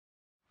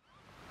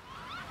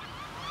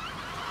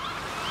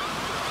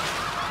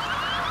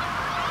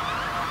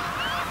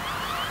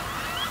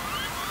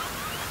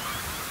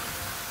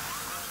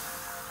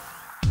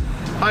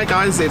Hi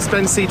guys, it's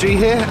Ben CG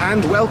here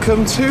and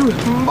welcome to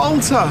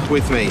Malta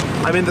with me.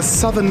 I'm in the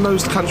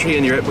southernmost country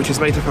in Europe, which is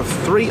made up of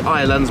 3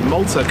 islands,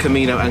 Malta,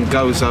 Camino and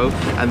Gozo,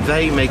 and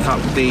they make up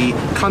the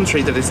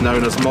country that is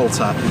known as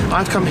Malta.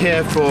 I've come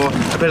here for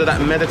a bit of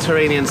that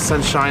Mediterranean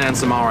sunshine and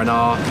some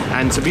R&R,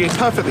 and to be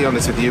perfectly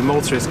honest with you,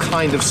 Malta is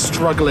kind of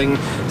struggling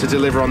to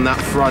deliver on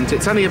that front.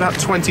 It's only about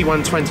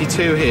 21,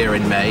 22 here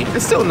in May.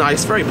 It's still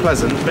nice, very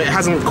pleasant, but it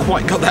hasn't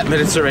quite got that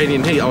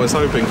Mediterranean heat I was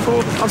hoping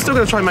for. I'm still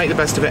going to try and make the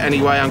best of it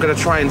anyway. I'm going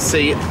to try and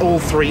see all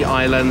 3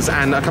 islands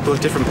and a couple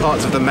of different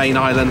parts of the main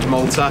island,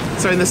 Malta.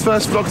 So in this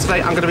first vlog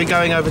today, I'm going to be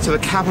going over to the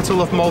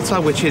capital of Malta,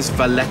 which is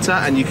Valletta,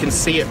 and you can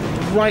see it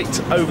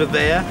right over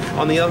there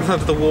on the other side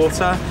of the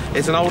water.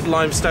 It's an old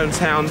limestone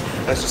town.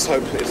 Let's just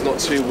hope it's not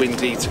too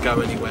windy to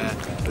go anywhere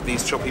with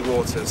these choppy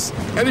waters.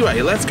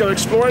 Anyway, let's go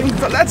exploring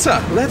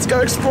Valletta. Let's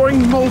go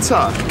exploring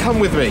Malta. Come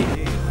with me.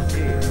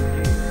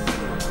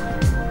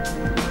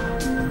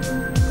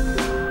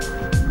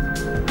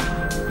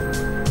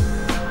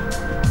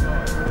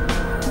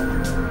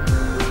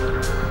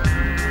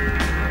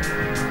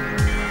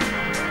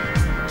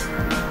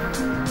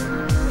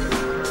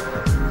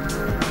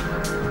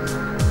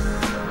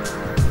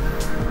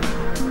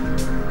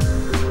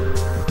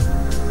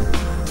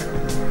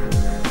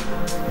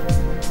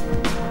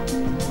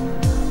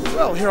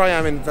 Well, here I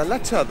am in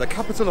Valletta, the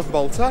capital of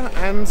Malta,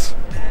 and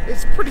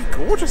it's pretty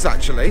gorgeous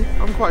actually.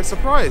 I'm quite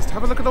surprised.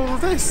 Have a look at all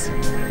of this.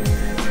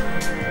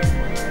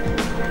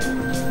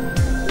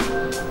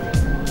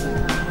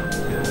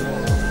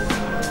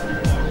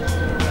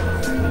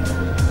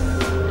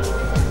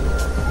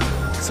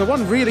 So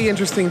one really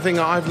interesting thing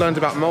that I've learned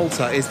about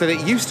Malta is that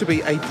it used to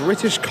be a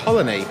British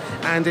colony,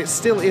 and it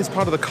still is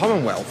part of the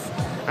Commonwealth.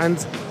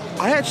 And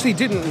I actually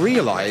didn't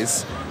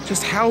realise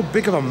just how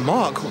big of a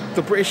mark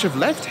the British have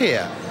left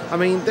here. I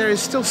mean, there is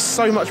still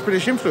so much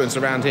British influence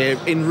around here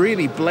in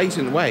really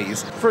blatant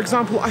ways. For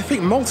example, I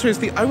think Malta is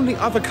the only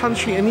other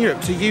country in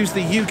Europe to use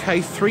the UK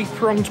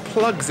 3-pronged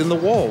plugs in the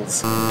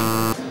walls.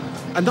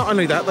 And not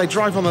only that, they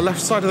drive on the left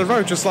side of the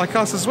road just like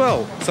us as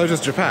well. So does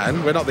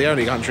Japan. We're not the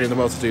only country in the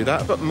world to do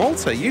that. But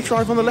Malta, you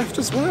drive on the left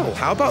as well.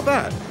 How about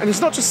that? And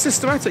it's not just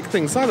systematic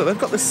things either. They've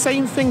got the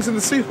same things in the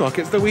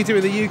supermarkets that we do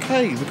in the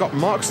UK. We've got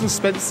Marks and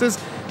Spencer's,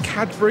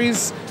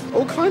 Cadbury's,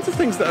 all kinds of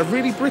things that are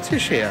really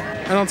British here.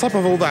 And on top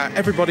of all that,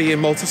 everybody in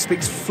Malta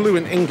speaks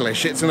fluent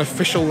English. It's an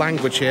official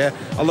language here,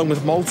 along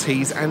with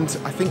Maltese and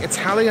I think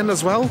Italian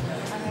as well.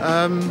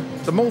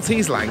 The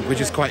Maltese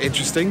language is quite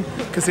interesting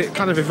because it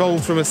kind of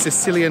evolved from a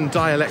Sicilian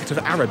dialect of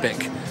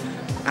Arabic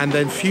and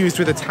then fused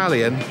with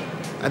Italian,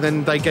 and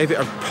then they gave it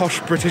a posh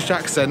British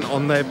accent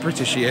on their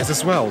British years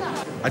as well.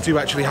 I do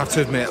actually have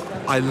to admit,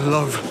 I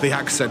love the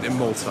accent in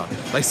Malta.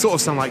 They sort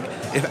of sound like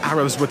if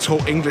Arabs were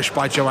taught English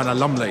by Joanna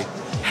Lumley.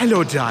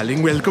 Hello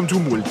darling, welcome to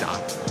Malta.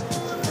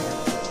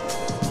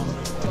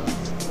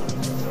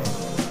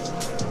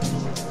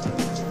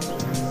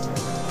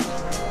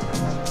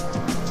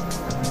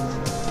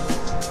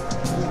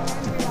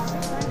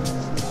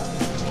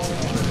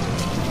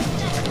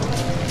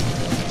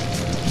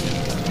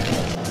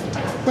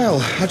 Well,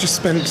 I just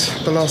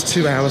spent the last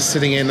 2 hours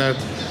sitting in a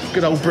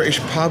good old British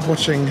pub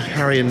watching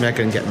Harry and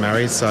Meghan get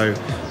married, so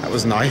that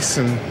was nice,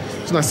 and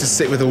it was nice to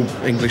sit with all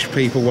English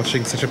people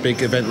watching such a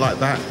big event like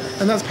that.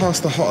 And that's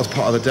past the hottest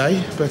part of the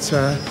day, but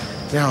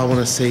now I want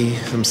to see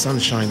some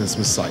sunshine and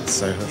some sights,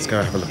 so let's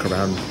go have a look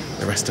around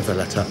the rest of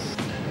Valletta.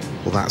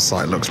 Well, that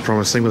site looks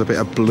promising with a bit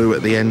of blue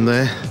at the end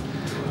there.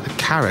 The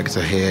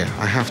character here,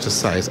 I have to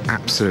say, is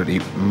absolutely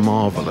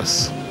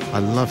marvellous. I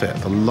love it.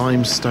 The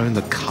limestone,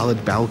 the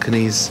coloured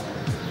balconies.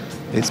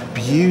 It's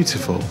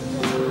beautiful.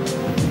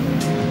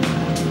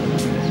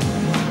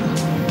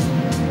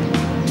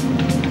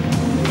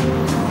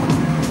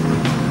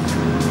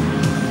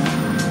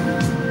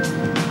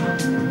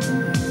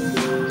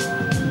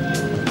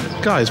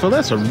 Guys,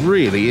 Valletta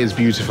really is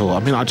beautiful. I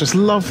mean, I just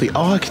love the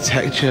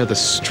architecture, the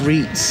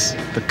streets,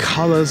 the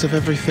colours of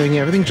everything.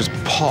 Everything just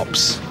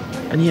pops.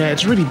 And yeah,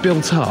 it's really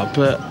built up,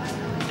 but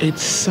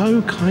it's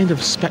so kind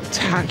of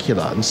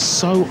spectacular and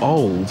so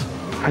old.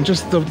 And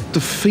just the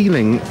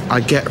feeling I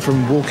get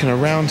from walking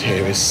around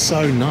here is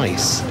so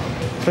nice.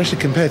 Especially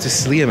compared to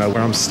Sliema,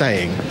 where I'm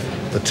staying,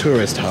 the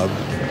tourist hub.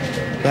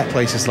 That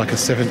place is like a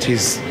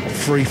 70s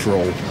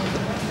free-for-all.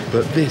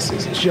 But this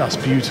is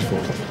just beautiful.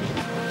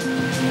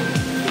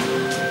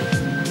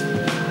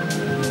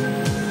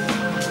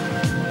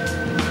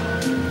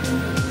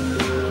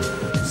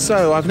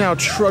 So I've now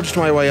trudged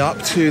my way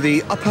up to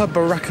the Upper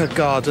Baraka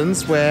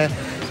Gardens, where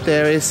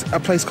there is a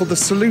place called the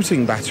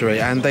Saluting Battery,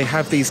 and they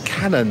have these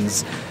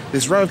cannons,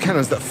 this row of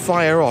cannons that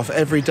fire off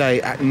every day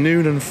at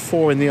noon and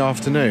 4 in the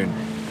afternoon.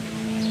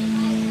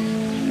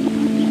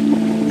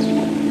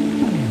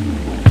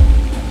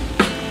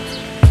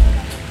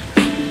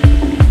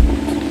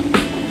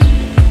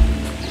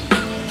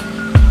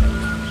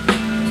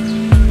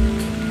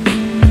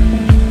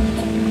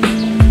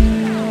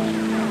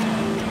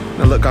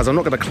 Look guys, I'm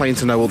not going to claim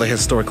to know all the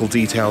historical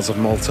details of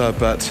Malta,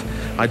 but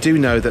I do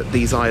know that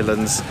these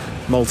islands,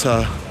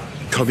 Malta,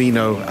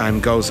 Camino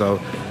and Gozo,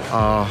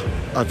 are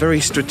a very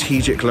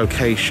strategic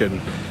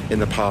location in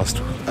the past,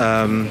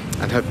 and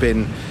have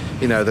been,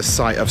 you know, the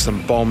site of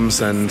some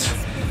bombs and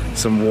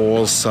some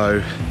wars.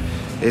 So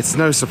it's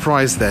no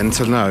surprise then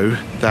to know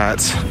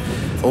that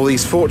all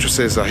these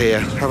fortresses are here.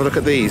 Have a look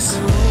at these.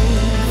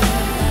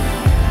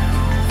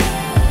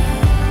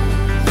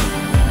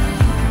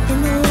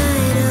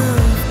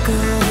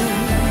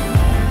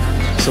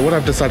 So what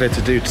I've decided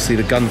to do to see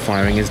the gun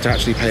firing is to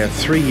actually pay a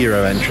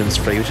 €3 entrance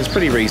fee, which is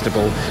pretty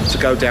reasonable, to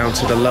go down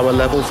to the lower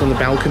level from the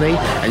balcony,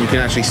 and you can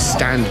actually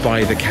stand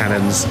by the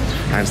cannons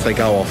as they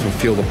go off and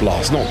feel the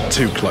blast. Not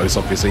too close,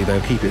 obviously,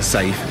 they'll keep it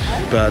safe,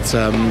 but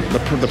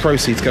the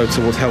proceeds go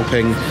towards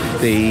helping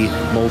the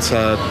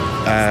Malta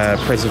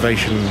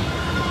preservation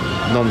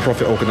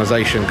non-profit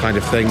organisation kind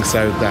of thing,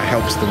 so that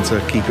helps them to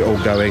keep it all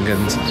going,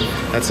 and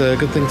that's a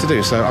good thing to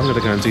do. So I'm going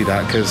to go and do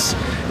that because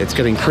it's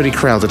getting pretty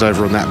crowded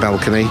over on that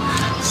balcony,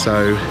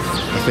 so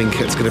I think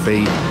it's going to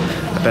be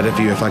a better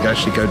view if I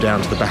actually go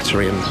down to the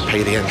battery and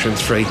pay the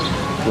entrance fee.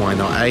 Why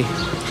not, eh?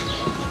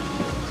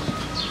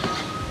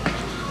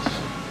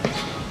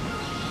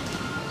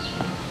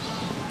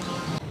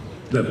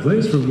 The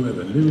place from where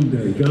the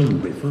noonday gun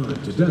will be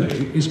fired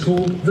today is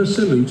called the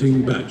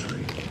Saluting Battery,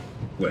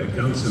 where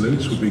gun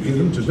salutes will be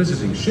given to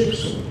visiting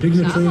ships or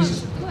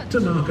dignitaries, to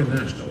mark a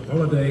national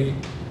holiday,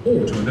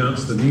 or to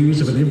announce the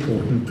news of an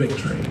important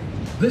victory.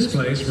 This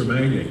place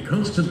remained in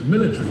constant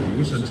military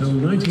use until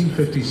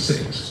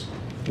 1956,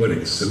 when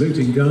its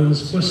saluting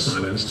guns were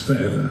silenced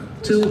forever,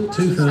 till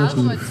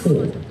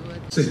 2004.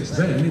 Since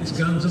then, its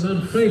guns have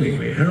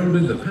unfailingly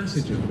heralded the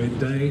passage of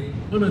midday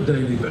on a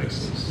daily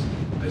basis,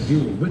 as you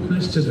will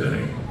witness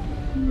today.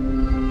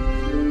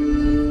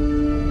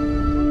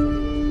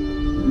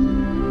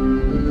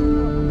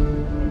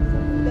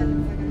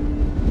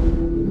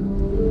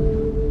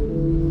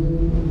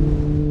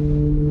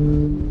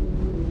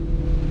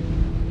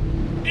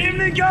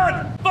 Evening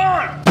gun,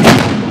 fire!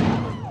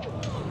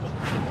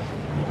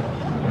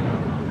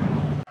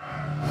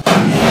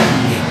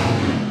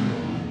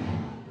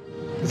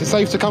 Is it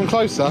safe to come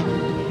closer?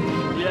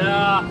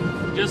 Yeah,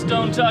 just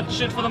don't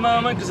touch it for the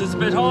moment because it's a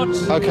bit hot.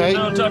 Okay.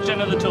 Don't touch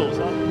any of the tools,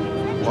 huh?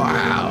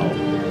 Wow.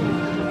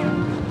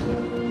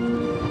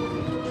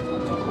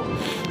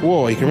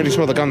 Whoa, you can really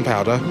smell the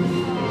gunpowder.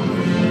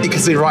 You can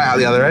see right out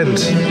the other end.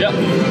 Yep.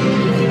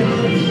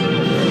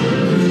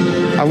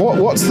 And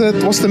what's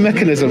the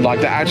mechanism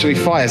like that actually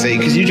fires it?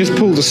 Because you just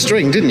pulled a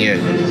string, didn't you?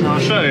 So I'll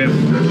show you.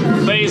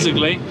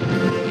 Basically,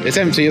 it's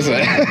empty, isn't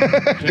it?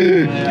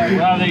 yeah, we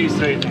have these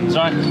three things,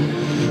 right?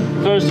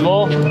 First of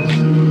all,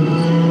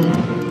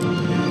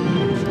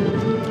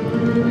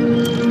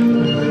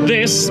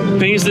 this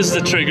is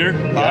the trigger,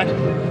 right?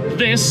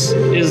 This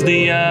is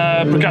the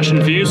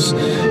percussion fuse.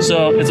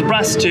 So it's a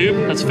brass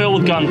tube that's filled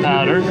with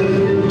gunpowder.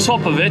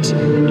 Top of it,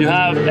 you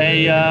have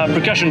a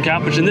percussion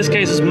cap, which in this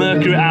case is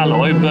mercury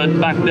alloy, but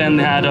back then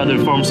they had other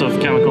forms of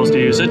chemicals to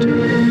use it.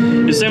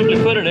 You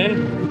simply put it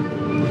in,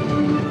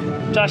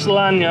 attach the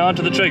lanyard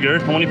to the trigger,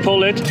 and when you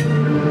pull it,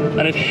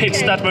 and it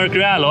hits that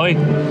mercury alloy,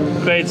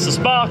 creates a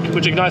spark,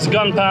 which ignites the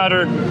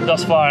gunpowder,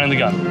 thus firing the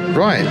gun.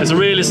 Right. It's a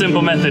really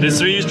simple method. It's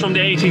used from the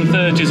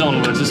 1830s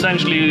onwards.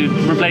 Essentially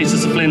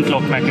replaces the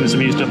flintlock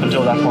mechanism used up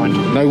until that point.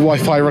 No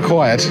Wi-Fi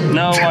required.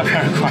 No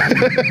Wi-Fi required.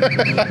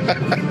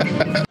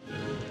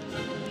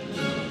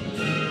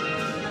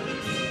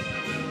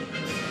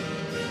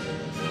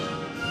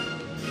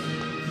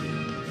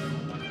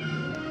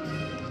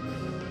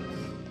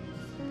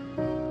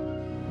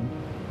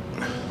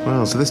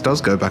 Wow, so this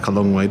does go back a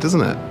long way,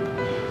 doesn't it?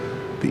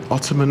 The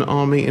Ottoman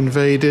army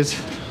invaded.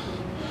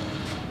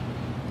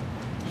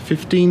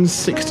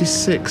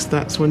 1566,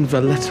 that's when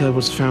Valletta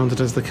was founded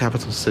as the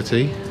capital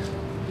city.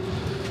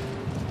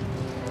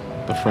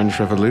 The French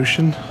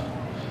Revolution.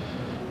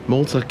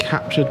 Malta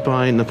captured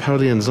by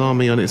Napoleon's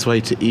army on its way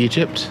to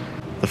Egypt.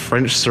 The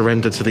French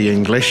surrendered to the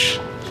English.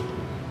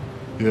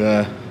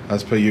 Yeah,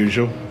 as per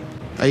usual.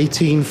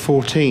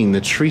 1814, the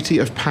Treaty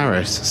of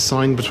Paris,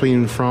 signed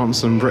between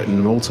France and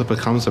Britain. Malta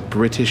becomes a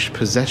British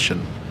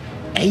possession.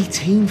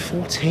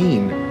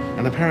 1814,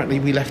 and apparently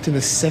we left in the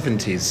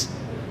 70s.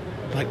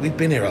 Like, we've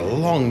been here a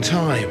long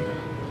time.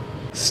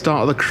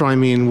 Start of the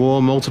Crimean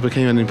War, Malta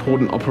became an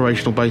important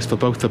operational base for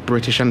both the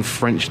British and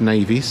French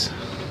navies.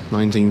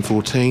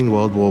 1914,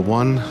 World War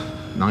I.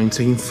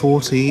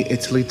 1940,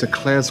 Italy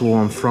declares war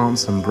on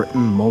France and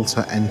Britain.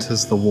 Malta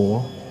enters the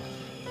war.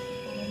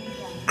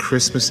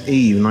 Christmas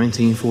Eve,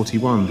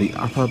 1941, the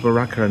Upper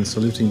Baraka and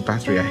Saluting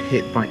Battery are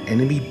hit by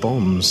enemy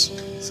bombs.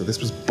 So this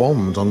was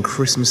bombed on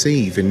Christmas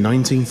Eve in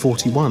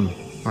 1941.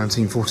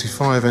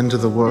 1945, end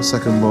of the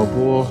Second World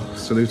War,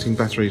 Saluting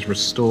Battery is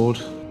restored.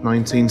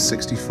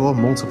 1964,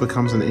 Malta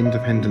becomes an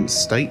independent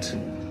state.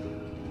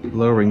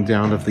 Lowering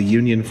down of the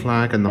Union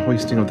flag and the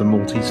hoisting of the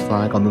Maltese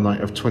flag on the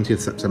night of 20th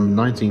September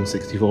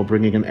 1964,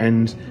 bringing an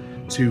end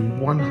to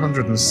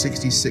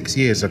 166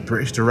 years of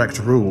British direct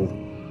rule.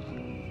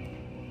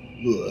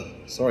 Ugh.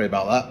 Sorry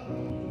about that.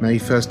 May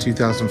 1st,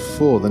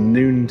 2004, the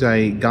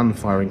noonday gun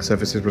firing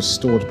service is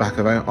restored back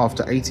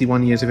after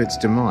 81 years of its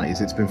demise.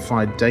 It's been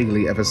fired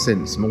daily ever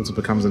since. Malta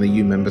becomes an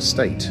EU member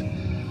state.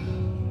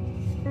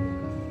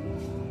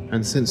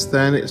 And since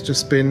then, it's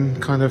just been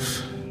kind of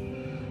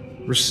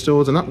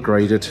restored and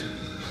upgraded.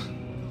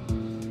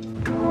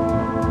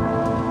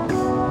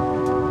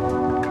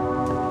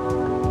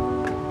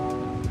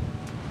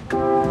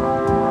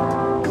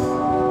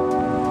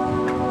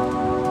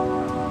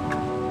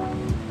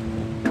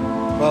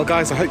 Well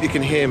guys, I hope you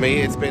can hear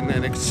me. It's been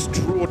an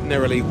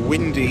extraordinarily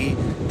windy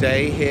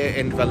day here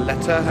in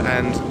Valletta,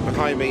 and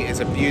behind me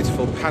is a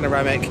beautiful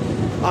panoramic,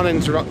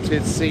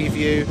 uninterrupted sea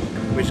view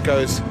which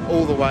goes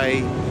all the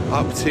way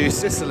up to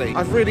Sicily.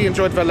 I've really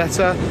enjoyed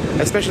Valletta,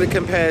 especially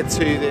compared to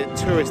the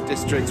tourist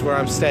district where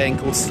I'm staying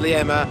called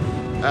Sliema.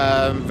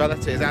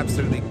 Valletta is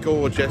absolutely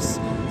gorgeous.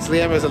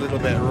 Sliema is a little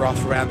bit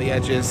rough around the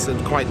edges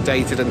and quite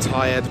dated and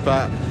tired,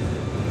 but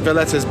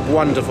Valletta is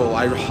wonderful.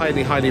 I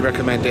highly, highly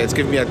recommend it. It's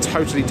given me a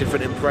totally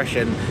different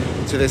impression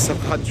to this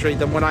country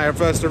than when I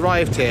first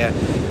arrived here.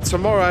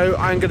 Tomorrow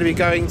I'm going to be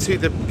going to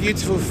the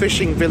beautiful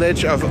fishing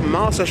village of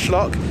Malta,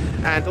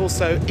 and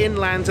also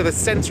inland to the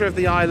centre of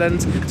the island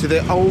to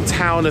the old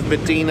town of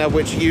Medina,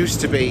 which used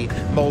to be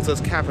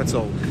Malta's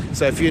capital.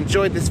 So if you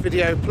enjoyed this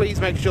video, please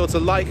make sure to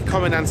like,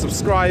 comment and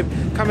subscribe.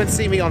 Come and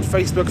see me on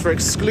Facebook for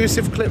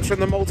exclusive clips from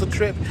the Malta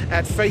trip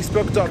at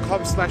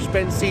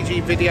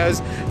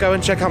facebook.com/BenCGvideos. Go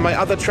and check out my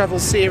other travel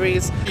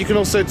series. You can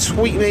also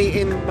tweet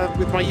me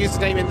with my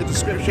username in the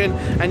description,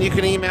 and you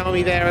can email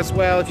me there as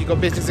well if you've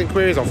got business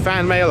inquiries or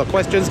fan mail or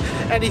questions,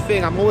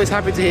 anything. I'm always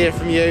happy to hear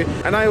from you,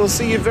 and I will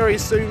see you very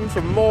soon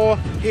for more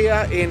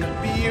here in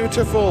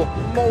beautiful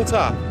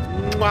Malta.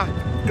 Mwah.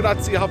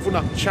 Grazie,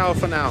 Hafuna. Ciao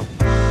for now.